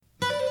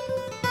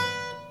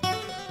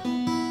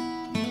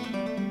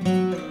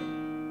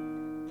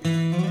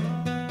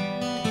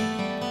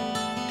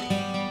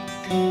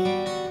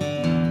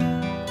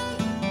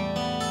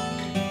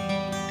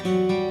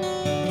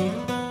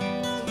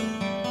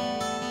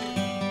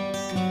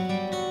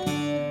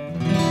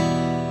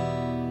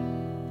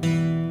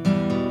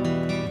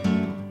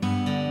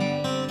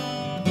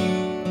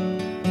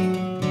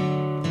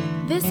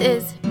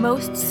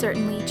most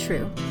certainly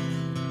true.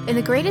 In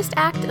the greatest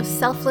act of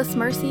selfless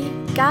mercy,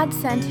 God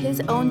sent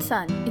His own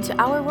Son into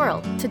our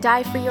world to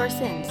die for your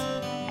sins,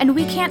 and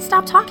we can't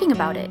stop talking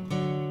about it.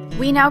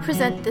 We now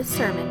present this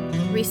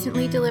sermon,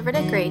 recently delivered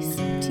at Grace,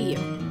 to you.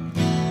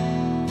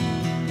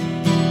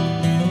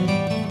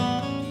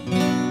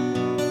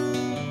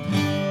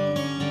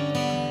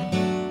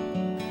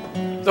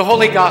 The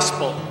Holy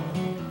Gospel,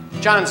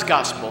 John's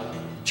Gospel,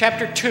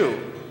 chapter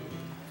 2.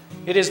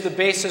 It is the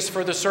basis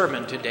for the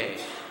sermon today.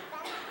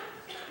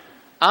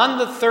 On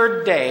the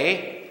third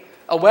day,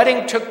 a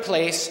wedding took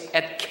place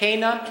at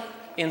Cana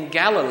in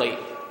Galilee.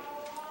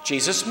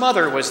 Jesus'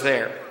 mother was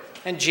there,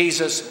 and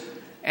Jesus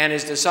and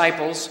his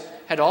disciples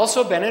had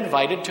also been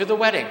invited to the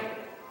wedding.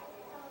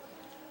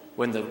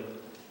 When the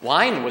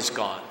wine was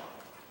gone,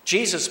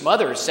 Jesus'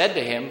 mother said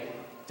to him,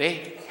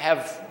 "They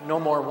have no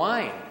more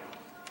wine."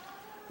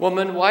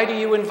 "Woman, why do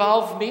you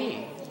involve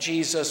me?"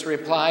 Jesus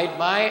replied,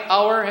 "My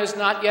hour has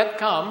not yet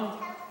come."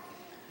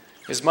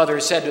 His mother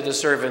said to the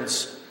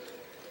servants,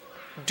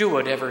 "Do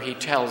whatever he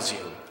tells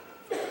you."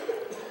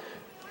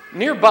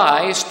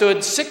 Nearby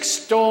stood 6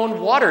 stone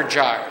water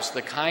jars,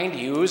 the kind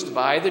used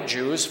by the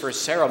Jews for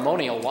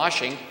ceremonial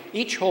washing,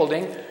 each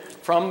holding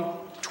from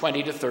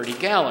 20 to 30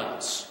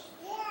 gallons.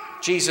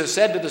 Jesus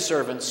said to the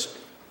servants,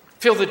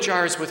 "Fill the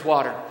jars with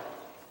water."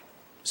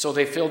 So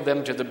they filled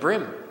them to the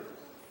brim.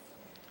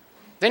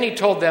 Then he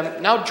told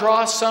them, "Now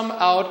draw some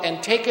out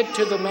and take it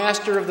to the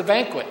master of the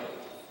banquet."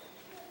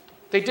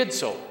 They did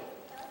so.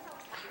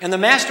 And the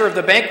master of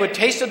the banquet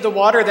tasted the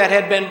water that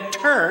had been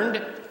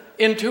turned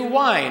into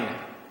wine.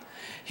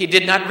 He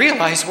did not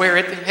realize where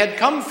it had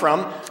come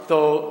from,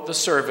 though the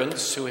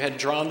servants who had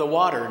drawn the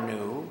water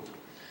knew.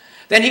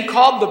 Then he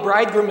called the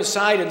bridegroom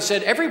aside and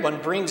said, "Everyone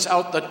brings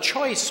out the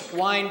choice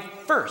wine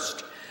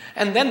first,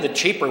 and then the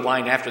cheaper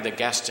wine after the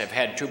guests have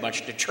had too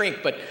much to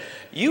drink. But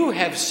you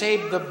have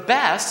saved the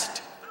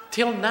best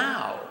till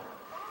now."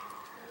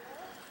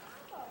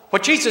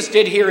 What Jesus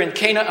did here in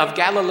Cana of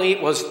Galilee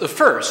was the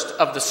first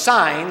of the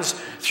signs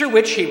through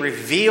which he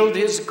revealed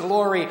his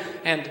glory,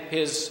 and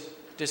his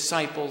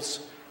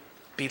disciples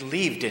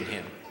believed in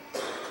him.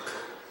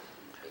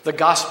 The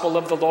Gospel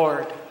of the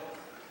Lord.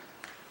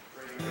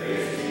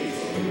 Praise be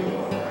to you,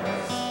 Lord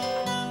Christ.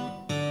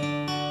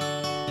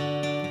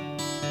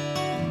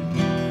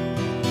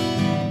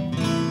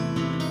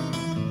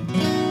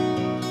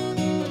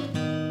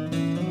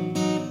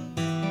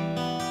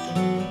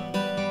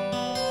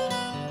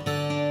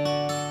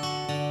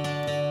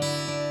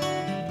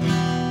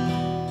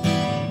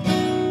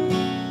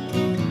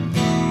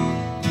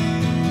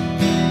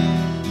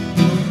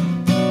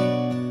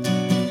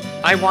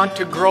 I want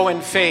to grow in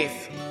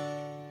faith.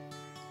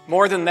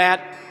 More than that,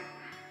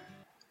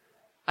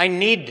 I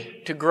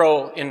need to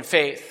grow in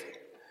faith,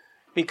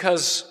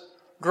 because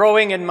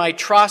growing in my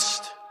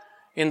trust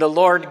in the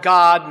Lord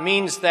God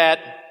means that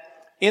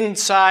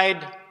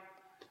inside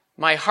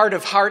my heart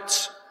of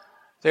hearts,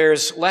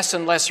 there's less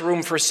and less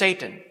room for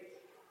Satan,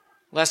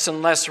 less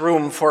and less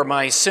room for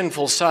my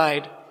sinful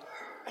side,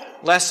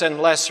 less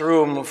and less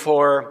room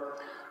for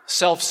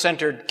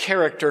self-centered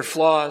character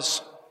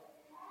flaws.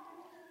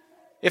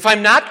 If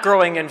I'm not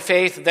growing in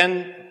faith,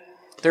 then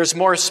there's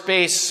more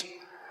space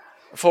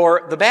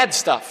for the bad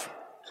stuff.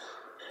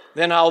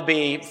 Then I'll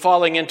be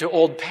falling into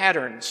old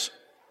patterns,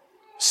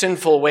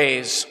 sinful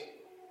ways,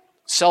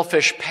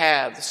 selfish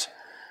paths.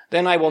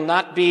 Then I will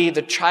not be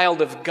the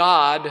child of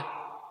God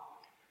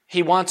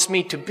He wants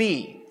me to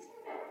be.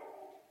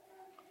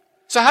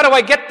 So how do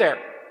I get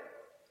there?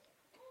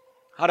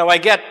 How do I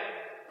get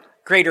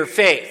greater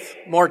faith,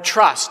 more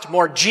trust,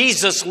 more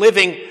Jesus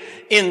living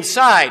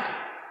inside?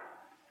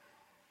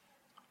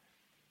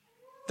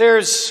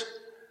 There's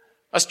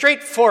a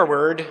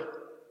straightforward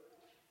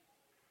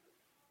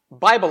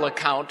Bible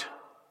account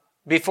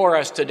before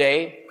us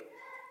today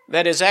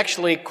that is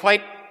actually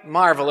quite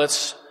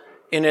marvelous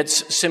in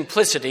its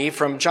simplicity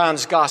from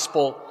John's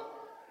Gospel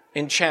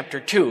in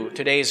chapter 2,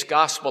 today's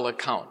Gospel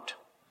account.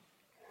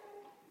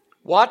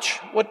 Watch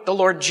what the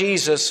Lord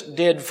Jesus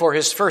did for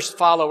his first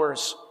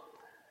followers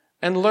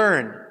and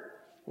learn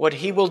what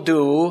he will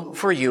do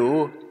for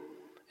you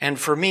and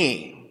for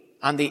me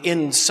on the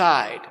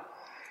inside.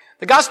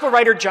 The Gospel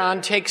writer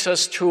John takes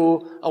us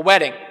to a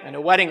wedding and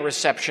a wedding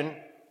reception.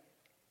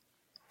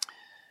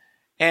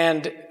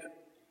 And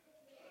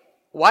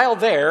while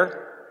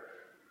there,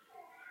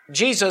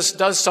 Jesus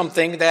does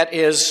something that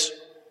is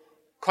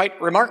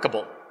quite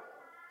remarkable.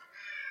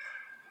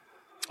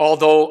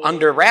 Although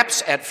under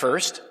wraps at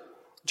first,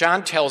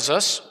 John tells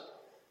us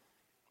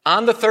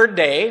on the third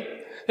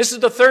day, this is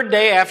the third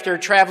day after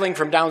traveling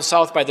from down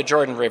south by the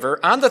Jordan River,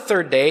 on the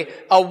third day,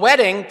 a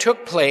wedding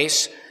took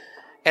place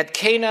at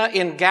Cana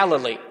in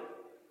Galilee.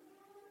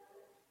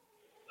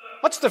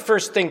 What's the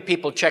first thing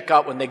people check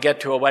out when they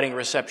get to a wedding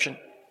reception?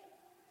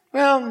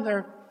 Well,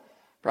 they're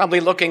probably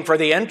looking for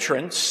the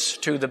entrance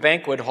to the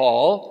banquet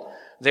hall,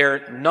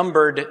 their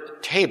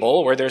numbered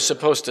table where they're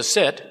supposed to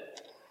sit.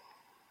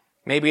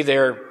 Maybe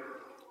they're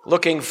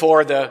looking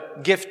for the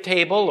gift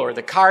table or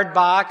the card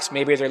box.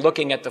 Maybe they're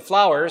looking at the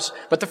flowers.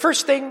 But the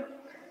first thing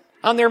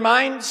on their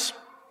minds?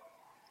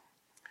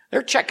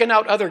 They're checking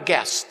out other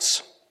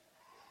guests.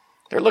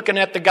 They're looking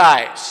at the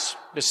guys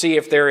to see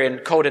if they're in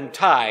coat and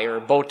tie or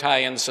bow tie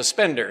and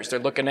suspenders. They're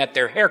looking at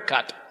their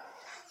haircut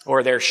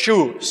or their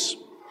shoes.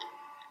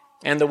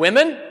 And the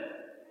women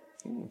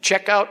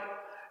check out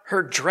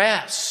her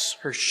dress,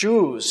 her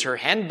shoes, her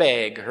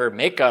handbag, her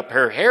makeup,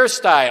 her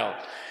hairstyle.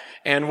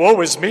 And woe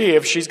is me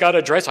if she's got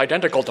a dress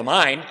identical to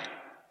mine.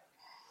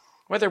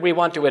 Whether we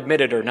want to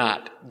admit it or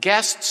not,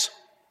 guests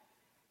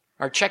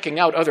are checking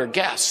out other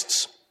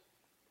guests.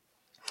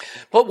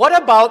 But what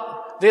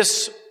about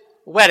this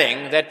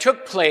wedding that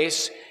took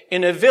place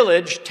in a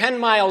village 10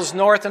 miles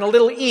north and a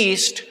little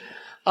east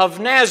of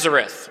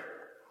Nazareth?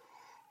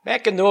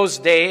 Back in those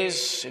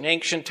days, in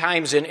ancient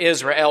times in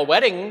Israel,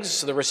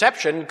 weddings, the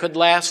reception could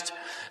last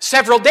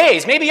several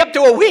days, maybe up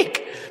to a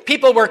week.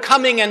 People were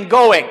coming and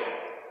going.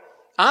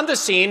 On the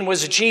scene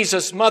was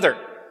Jesus' mother.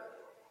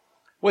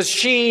 Was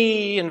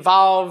she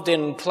involved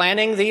in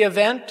planning the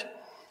event?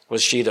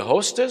 Was she the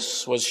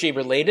hostess? Was she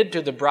related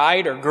to the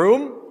bride or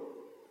groom?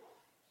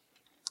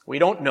 We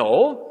don't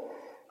know,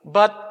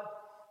 but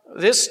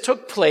this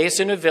took place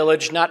in a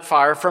village not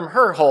far from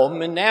her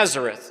home in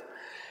Nazareth.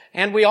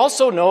 And we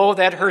also know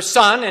that her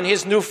son and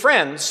his new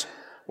friends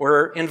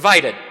were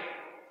invited.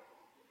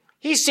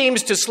 He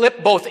seems to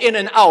slip both in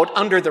and out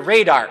under the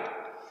radar.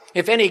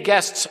 If any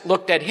guests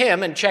looked at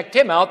him and checked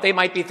him out, they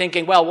might be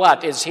thinking, well,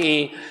 what? Is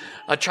he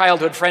a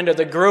childhood friend of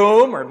the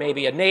groom, or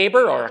maybe a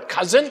neighbor or a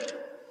cousin?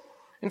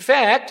 In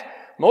fact,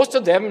 most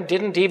of them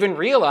didn't even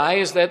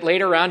realize that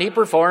later on he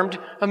performed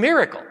a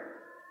miracle.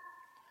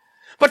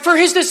 But for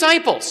his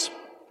disciples,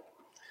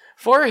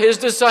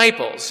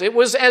 it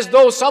was as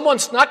though someone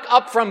snuck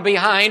up from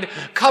behind,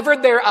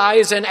 covered their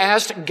eyes, and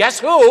asked, guess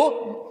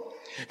who?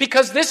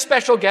 Because this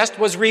special guest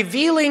was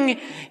revealing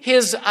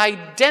his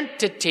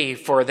identity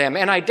for them,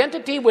 an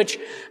identity which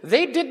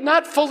they did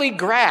not fully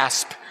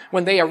grasp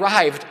when they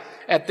arrived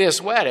at this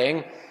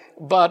wedding,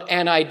 but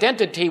an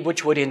identity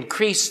which would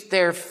increase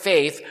their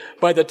faith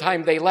by the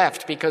time they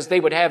left, because they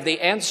would have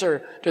the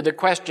answer to the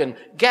question,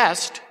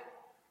 guest,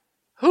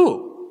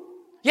 who?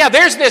 Yeah,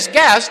 there's this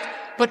guest,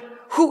 but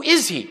who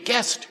is he?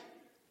 Guest,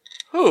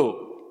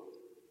 who?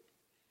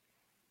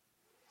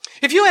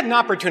 If you had an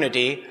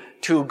opportunity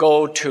to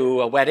go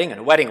to a wedding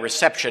and a wedding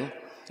reception,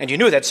 and you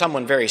knew that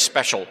someone very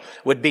special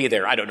would be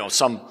there, I don't know,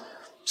 some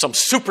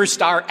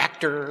superstar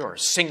actor or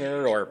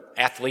singer or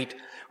athlete,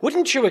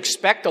 wouldn't you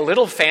expect a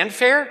little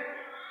fanfare?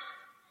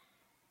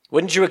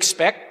 Wouldn't you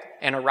expect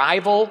an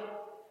arrival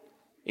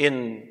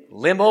in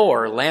limo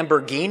or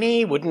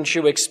Lamborghini? Wouldn't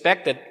you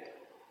expect that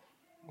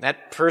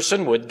that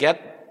person would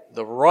get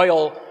the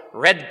royal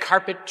red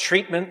carpet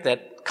treatment,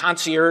 that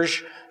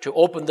concierge to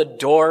open the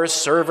doors,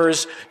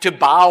 servers to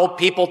bow,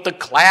 people to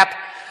clap,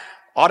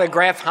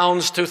 autograph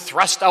hounds to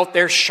thrust out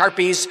their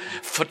Sharpies,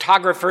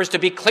 photographers to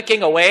be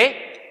clicking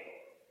away?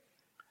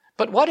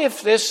 But what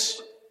if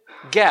this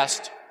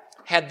guest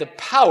had the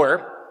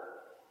power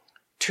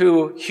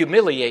to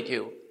humiliate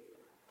you,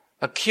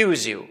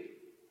 accuse you,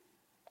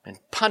 and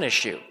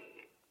punish you?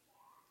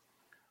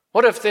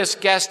 What if this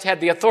guest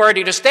had the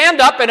authority to stand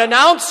up and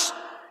announce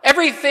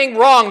everything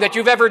wrong that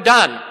you've ever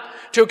done,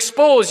 to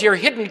expose your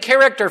hidden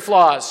character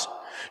flaws,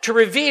 to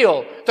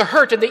reveal the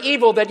hurt and the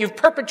evil that you've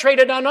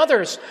perpetrated on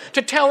others,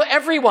 to tell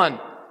everyone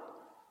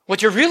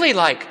what you're really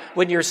like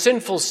when your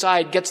sinful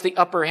side gets the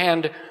upper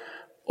hand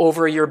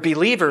over your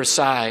believer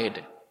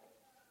side?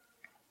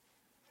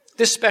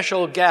 This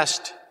special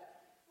guest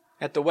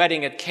at the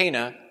wedding at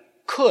Cana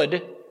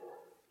could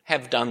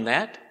have done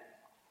that.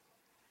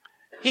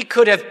 He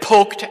could have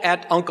poked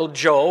at Uncle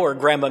Joe or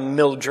Grandma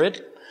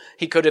Mildred.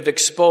 He could have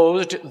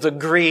exposed the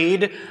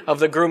greed of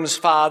the groom's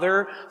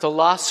father, the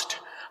lust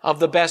of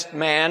the best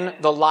man,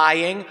 the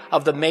lying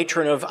of the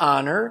matron of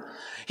honor.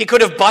 He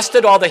could have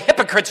busted all the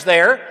hypocrites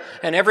there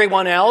and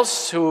everyone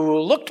else who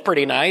looked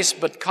pretty nice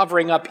but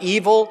covering up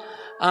evil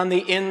on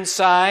the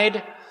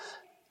inside.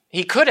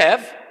 He could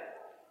have,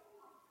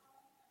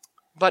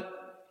 but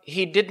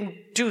he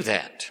didn't do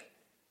that.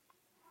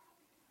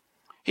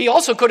 He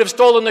also could have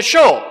stolen the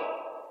show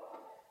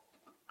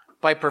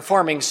by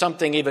performing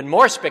something even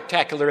more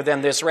spectacular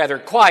than this rather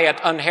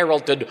quiet,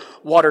 unheralded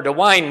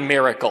water-to-wine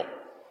miracle.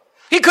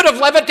 He could have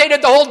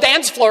levitated the whole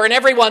dance floor and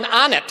everyone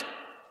on it.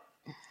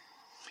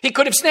 He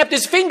could have snapped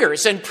his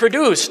fingers and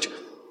produced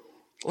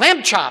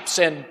lamb chops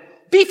and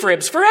beef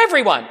ribs for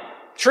everyone.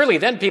 Surely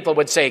then people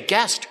would say,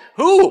 guest,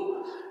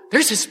 who?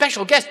 There's a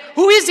special guest.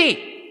 Who is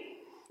he?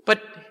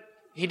 But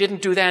he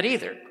didn't do that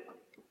either.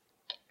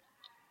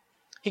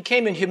 He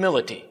came in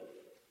humility.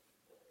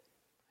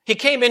 He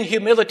came in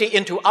humility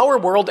into our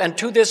world and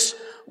to this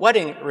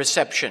wedding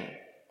reception.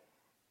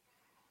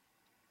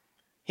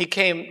 He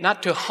came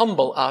not to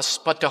humble us,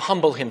 but to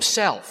humble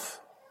himself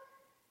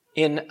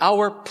in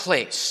our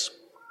place.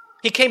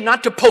 He came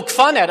not to poke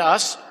fun at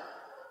us,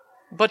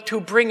 but to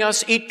bring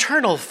us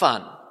eternal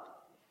fun.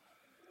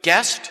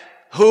 Guest?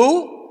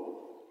 Who?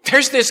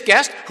 There's this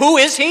guest. Who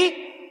is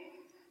he?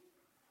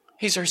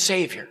 He's our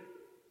Savior.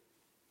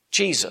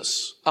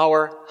 Jesus,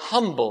 our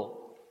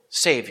humble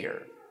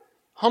Savior.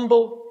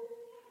 Humble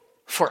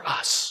for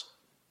us.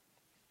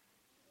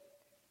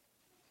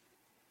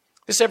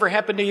 This ever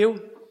happened to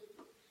you?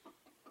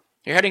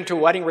 You're heading to a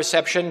wedding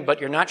reception,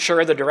 but you're not sure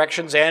of the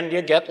directions and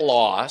you get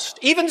lost.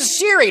 Even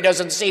Siri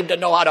doesn't seem to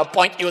know how to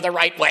point you the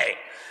right way.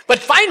 But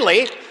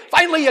finally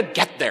you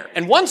get there.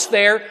 And once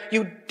there,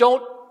 you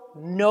don't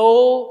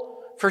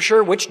know for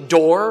sure which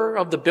door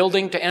of the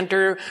building to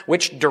enter,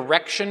 which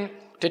direction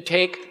to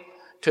take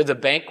to the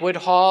banquet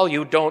hall.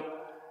 You don't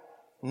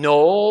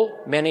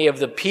know many of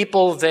the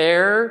people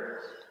there.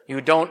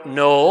 You don't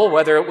know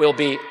whether it will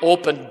be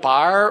open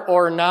bar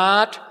or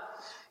not,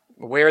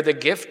 where the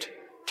gift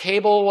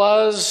table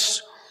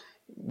was,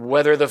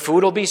 whether the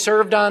food will be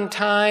served on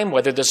time,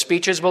 whether the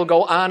speeches will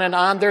go on and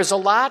on. There's a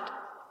lot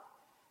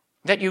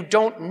that you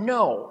don't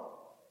know.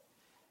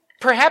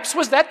 Perhaps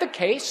was that the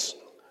case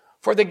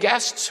for the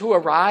guests who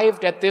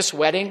arrived at this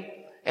wedding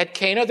at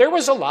Cana? There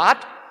was a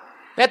lot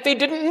that they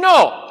didn't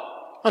know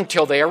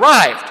until they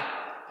arrived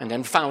and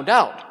then found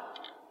out.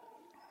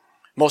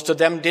 Most of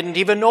them didn't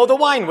even know the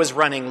wine was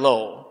running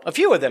low. A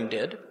few of them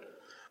did,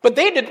 but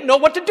they didn't know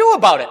what to do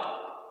about it.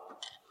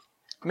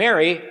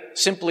 Mary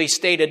simply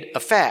stated a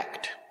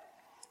fact.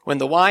 When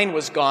the wine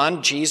was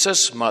gone,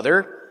 Jesus'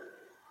 mother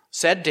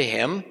said to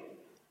him,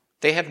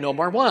 "They have no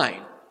more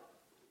wine."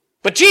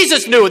 But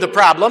Jesus knew the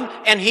problem,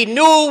 and he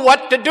knew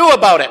what to do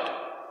about it.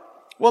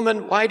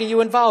 "Woman, why do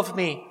you involve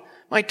me?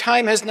 My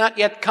time has not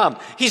yet come."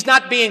 He's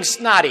not being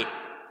snotty.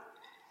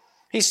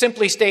 He's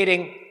simply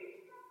stating,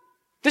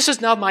 this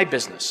is now my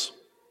business,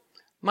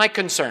 my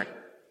concern.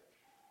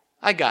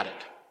 I got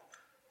it.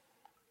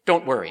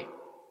 Don't worry.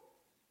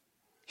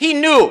 He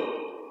knew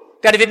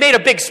that if it made a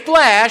big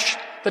splash,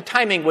 the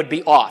timing would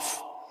be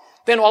off.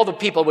 Then all the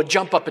people would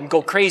jump up and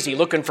go crazy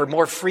looking for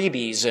more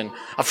freebies and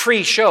a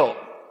free show.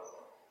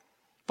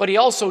 But he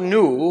also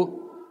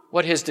knew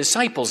what his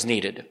disciples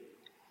needed.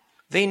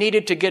 They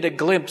needed to get a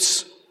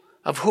glimpse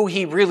of who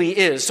he really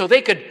is so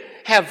they could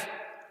have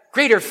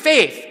greater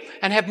faith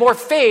and have more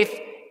faith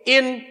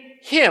in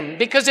him,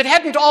 because it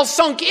hadn't all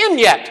sunk in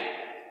yet.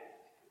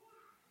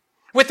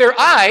 With their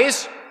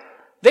eyes,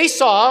 they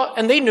saw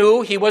and they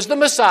knew he was the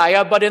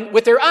Messiah, but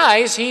with their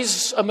eyes,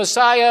 he's a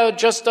Messiah,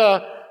 just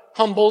a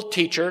humble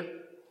teacher.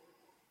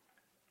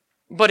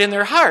 But in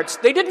their hearts,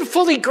 they didn't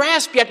fully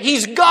grasp yet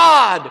he's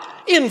God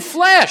in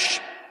flesh.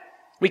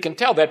 We can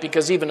tell that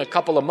because even a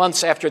couple of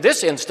months after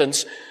this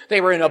instance, they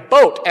were in a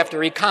boat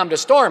after he calmed a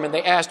storm, and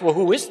they asked, well,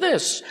 who is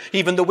this?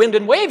 Even the wind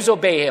and waves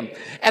obey him.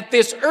 At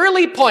this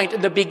early point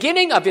in the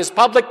beginning of his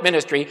public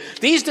ministry,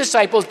 these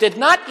disciples did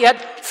not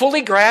yet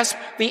fully grasp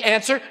the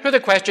answer to the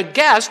question,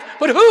 guest,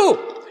 but who?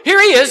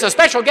 Here he is, a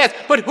special guest,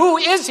 but who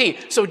is he?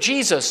 So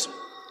Jesus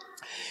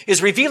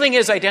is revealing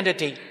his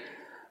identity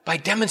by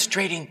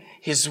demonstrating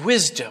his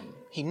wisdom.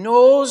 He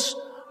knows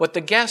what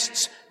the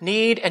guests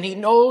need, and he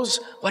knows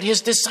what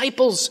his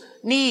disciples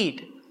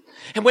need.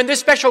 And when this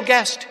special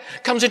guest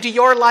comes into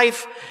your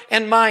life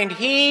and mine,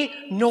 he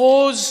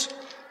knows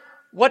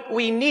what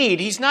we need.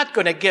 He's not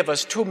going to give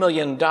us $2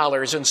 million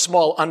in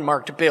small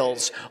unmarked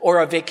bills, or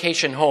a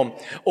vacation home,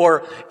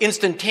 or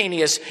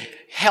instantaneous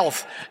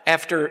health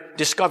after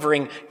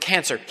discovering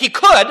cancer. He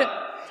could,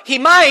 he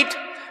might,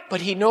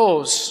 but he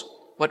knows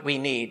what we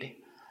need.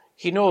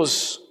 He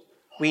knows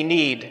we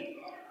need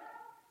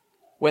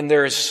when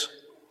there's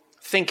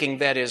thinking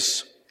that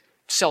is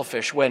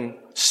selfish, when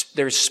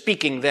there's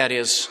speaking that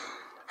is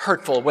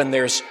hurtful, when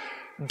there's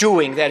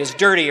doing that is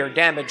dirty or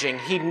damaging.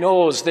 He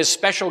knows, this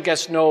special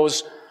guest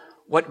knows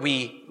what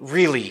we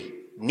really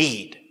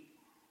need.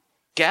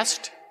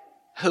 Guest?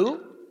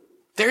 Who?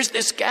 There's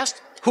this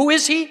guest. Who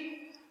is he?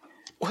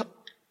 Well,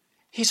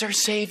 he's our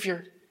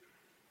Savior.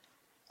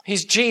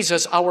 He's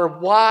Jesus, our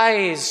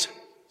wise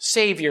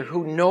Savior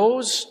who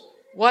knows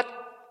what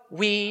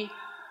we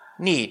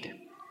need.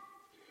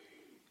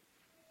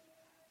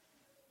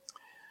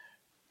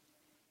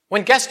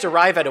 When guests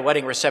arrive at a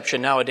wedding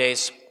reception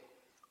nowadays,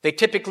 they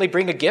typically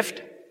bring a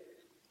gift.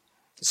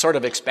 It's sort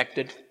of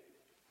expected.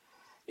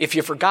 If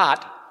you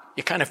forgot,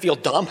 you kind of feel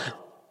dumb.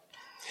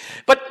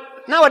 But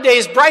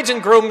nowadays, brides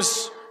and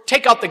grooms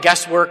take out the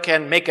guesswork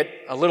and make it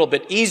a little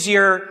bit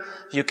easier.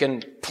 You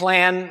can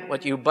plan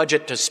what you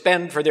budget to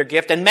spend for their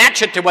gift and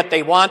match it to what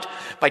they want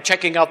by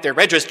checking out their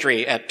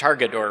registry at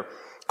Target or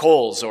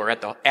Kohl's or at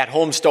the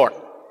at-home store.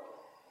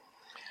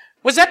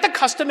 Was that the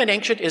custom in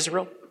ancient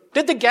Israel?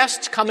 Did the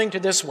guests coming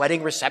to this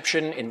wedding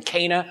reception in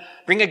Cana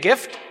bring a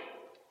gift?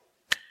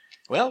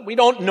 Well, we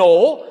don't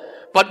know,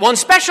 but one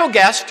special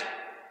guest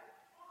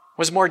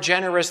was more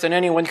generous than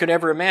anyone could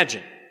ever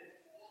imagine.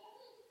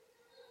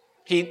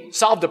 He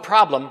solved the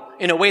problem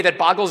in a way that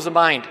boggles the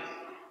mind.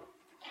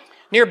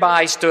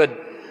 Nearby stood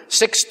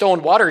 6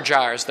 stone water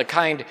jars, the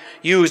kind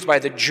used by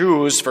the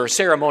Jews for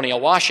ceremonial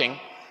washing,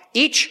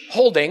 each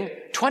holding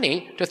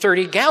 20 to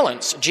 30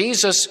 gallons.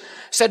 Jesus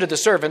said to the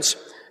servants,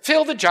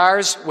 "Fill the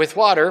jars with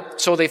water,"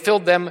 so they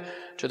filled them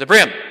to the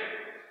brim.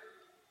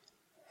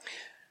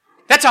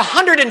 That's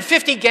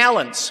 150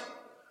 gallons.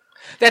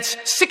 That's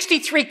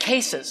 63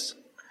 cases.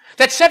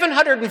 That's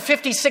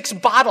 756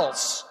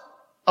 bottles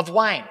of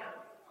wine.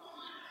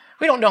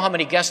 We don't know how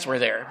many guests were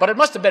there, but it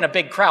must have been a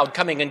big crowd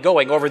coming and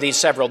going over these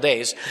several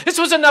days. This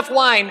was enough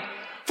wine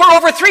for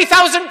over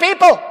 3,000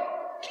 people.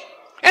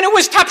 And it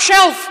was top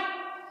shelf.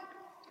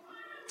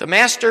 The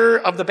master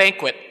of the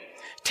banquet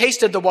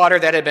tasted the water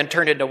that had been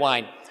turned into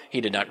wine.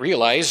 He did not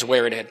realize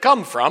where it had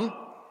come from,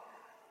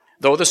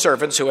 though the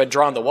servants who had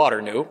drawn the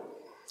water knew.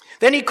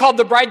 Then he called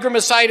the bridegroom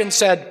aside and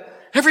said,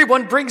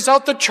 "Everyone brings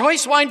out the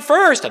choice wine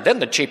first, and then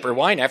the cheaper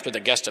wine after the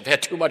guests have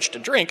had too much to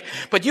drink.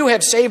 But you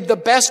have saved the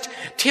best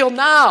till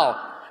now."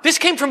 This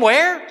came from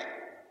where?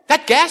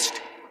 That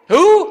guest?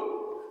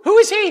 Who? Who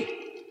is he?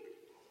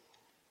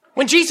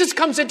 When Jesus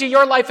comes into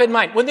your life and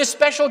mine, when this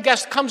special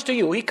guest comes to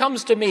you, he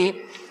comes to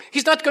me,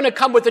 he's not going to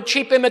come with a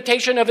cheap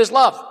imitation of his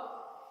love.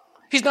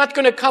 He's not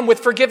going to come with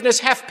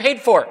forgiveness half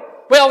paid for.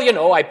 Well, you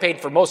know, I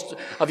paid for most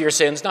of your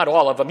sins, not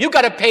all of them. You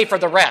got to pay for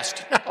the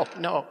rest.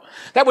 No.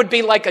 That would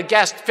be like a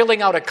guest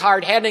filling out a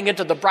card, handing it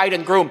to the bride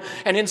and groom,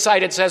 and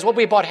inside it says, "Well,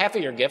 we bought half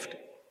of your gift.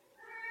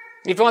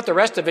 If you want the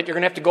rest of it, you're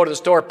going to have to go to the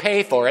store,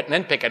 pay for it, and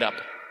then pick it up."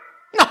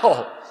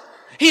 No.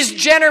 He's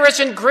generous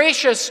and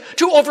gracious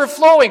to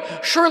overflowing.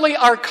 Surely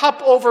our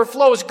cup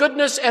overflows.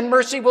 Goodness and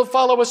mercy will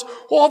follow us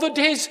all the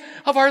days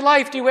of our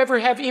life. Do you ever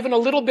have even a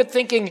little bit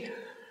thinking,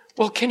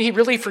 well, can he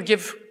really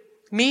forgive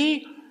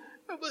me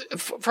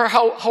for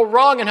how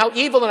wrong and how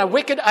evil and how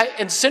wicked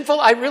and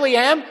sinful I really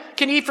am?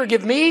 Can he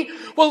forgive me?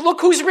 Well,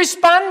 look who's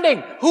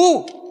responding.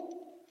 Who?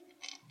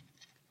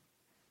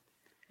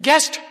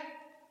 Guest.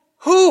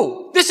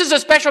 Who? This is a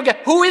special guest.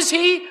 Who is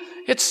he?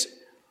 It's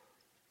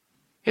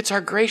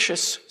our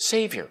gracious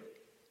Savior.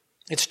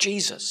 It's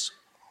Jesus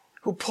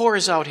who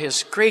pours out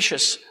his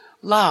gracious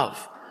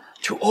love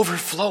to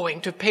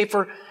overflowing to pay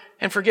for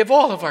and forgive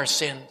all of our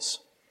sins.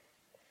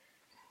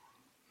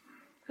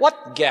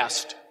 What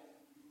guest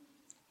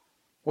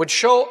would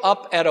show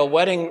up at a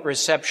wedding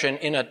reception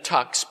in a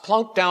tux,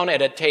 plunk down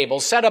at a table,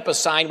 set up a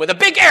sign with a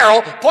big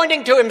arrow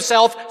pointing to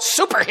himself,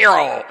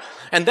 "Superhero,"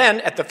 and then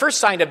at the first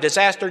sign of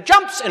disaster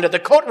jumps into the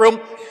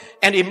courtroom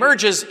and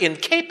emerges in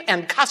cape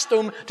and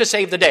costume to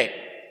save the day?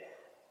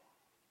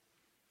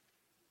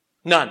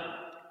 None.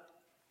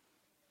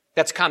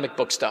 That's comic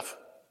book stuff.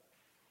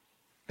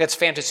 That's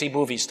fantasy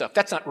movie stuff.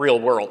 That's not real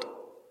world.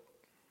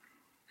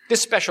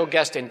 This special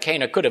guest in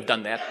Cana could have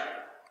done that,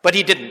 but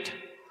he didn't.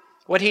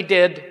 What he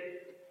did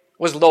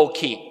was low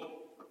key.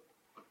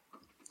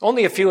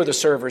 Only a few of the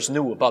servers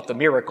knew about the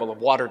miracle of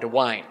water to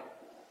wine.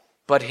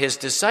 But his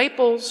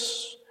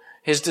disciples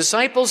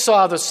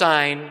saw the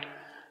sign,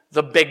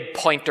 the big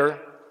pointer.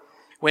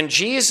 What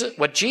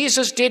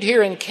Jesus did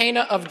here in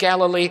Cana of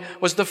Galilee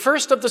was the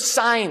first of the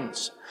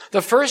signs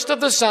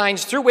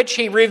through which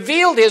he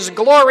revealed his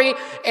glory,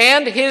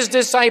 and his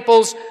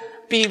disciples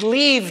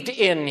believed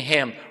in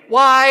him.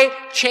 Why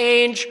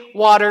change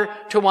water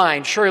to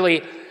wine?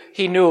 Surely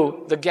he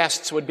knew the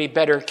guests would be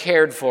better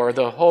cared for.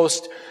 The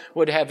host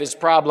would have his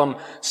problem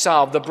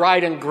solved. The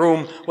bride and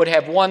groom would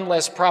have one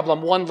less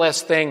problem, one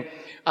less thing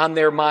on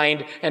their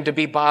mind and to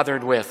be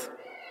bothered with.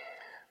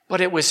 But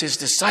it was his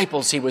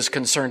disciples he was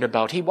concerned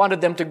about. He wanted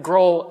them to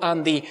grow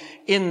on the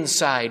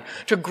inside,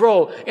 to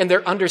grow in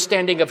their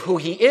understanding of who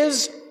he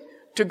is,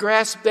 to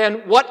grasp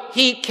then what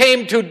he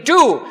came to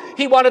do.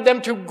 He wanted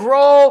them to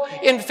grow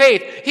in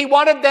faith. He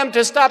wanted them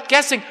to stop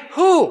guessing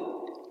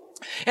who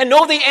and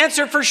know the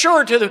answer for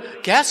sure to the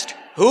guest.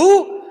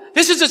 Who?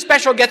 This is a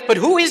special guest, but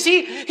who is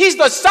he? He's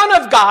the Son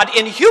of God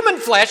in human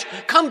flesh,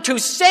 come to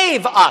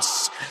save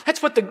us.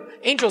 That's what the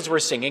angels were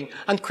singing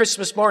on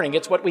Christmas morning.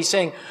 It's what we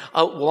sang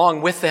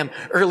along with them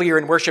earlier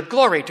in worship.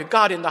 Glory to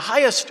God in the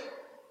highest.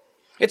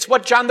 It's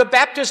what John the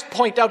Baptist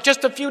pointed out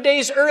just a few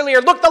days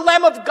earlier. Look, the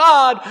Lamb of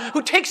God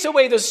who takes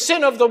away the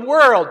sin of the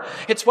world.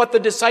 It's what the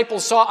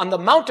disciples saw on the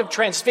Mount of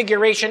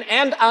Transfiguration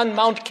and on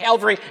Mount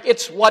Calvary.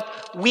 It's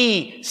what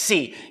we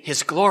see.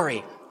 His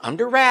glory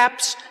under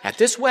wraps at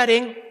this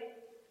wedding,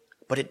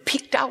 but it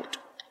peeked out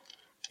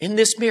in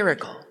this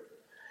miracle.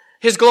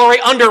 His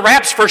glory under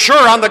wraps for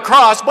sure on the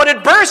cross, but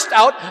it burst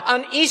out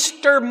on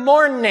Easter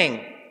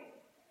morning.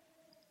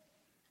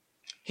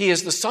 He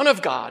is the Son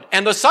of God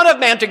and the Son of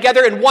Man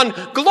together in one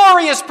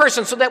glorious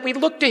person, so that we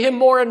look to him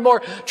more and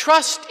more,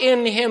 trust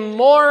in him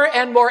more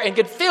and more, and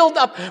get filled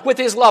up with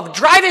his love,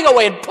 driving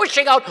away and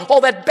pushing out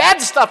all that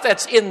bad stuff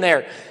that's in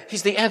there.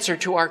 He's the answer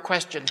to our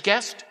question.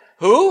 Guest?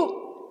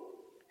 Who?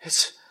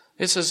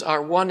 This is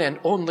our one and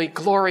only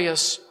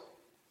glorious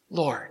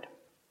Lord.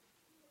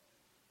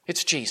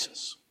 It's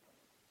Jesus,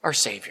 our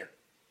Savior.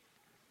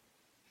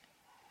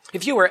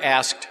 If you were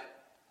asked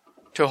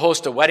to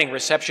host a wedding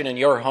reception in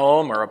your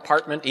home or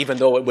apartment, even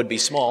though it would be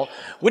small,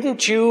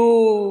 wouldn't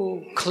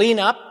you clean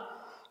up,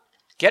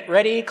 get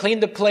ready, clean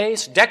the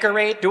place,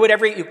 decorate, do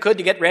whatever you could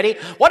to get ready?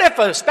 What if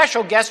a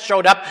special guest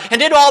showed up and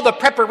did all the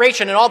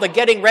preparation and all the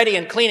getting ready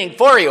and cleaning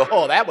for you?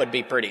 Oh, that would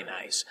be pretty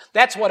nice.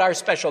 That's what our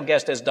special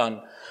guest has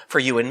done for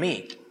you and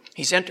me.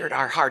 He's entered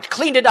our heart,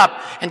 cleaned it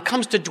up, and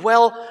comes to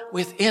dwell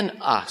within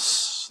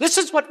us. This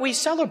is what we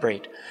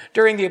celebrate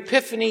during the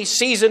Epiphany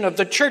season of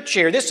the church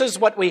year. This is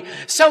what we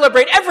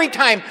celebrate every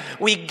time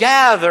we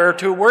gather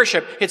to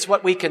worship. It's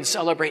what we can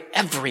celebrate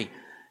every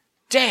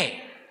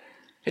day.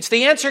 It's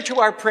the answer to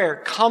our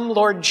prayer, "Come,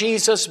 Lord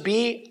Jesus,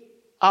 be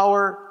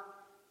our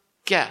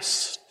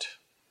guest."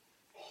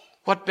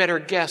 What better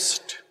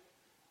guest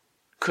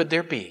could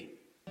there be?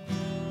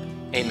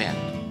 Amen.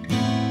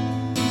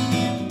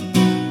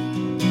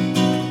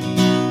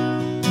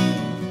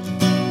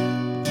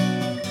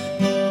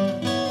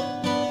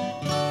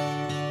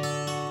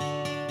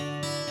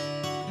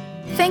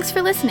 Thanks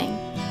for listening.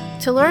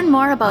 To learn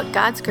more about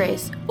God's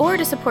grace or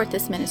to support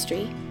this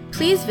ministry,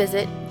 please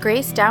visit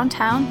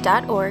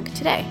gracedowntown.org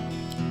today.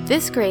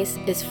 This grace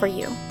is for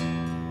you.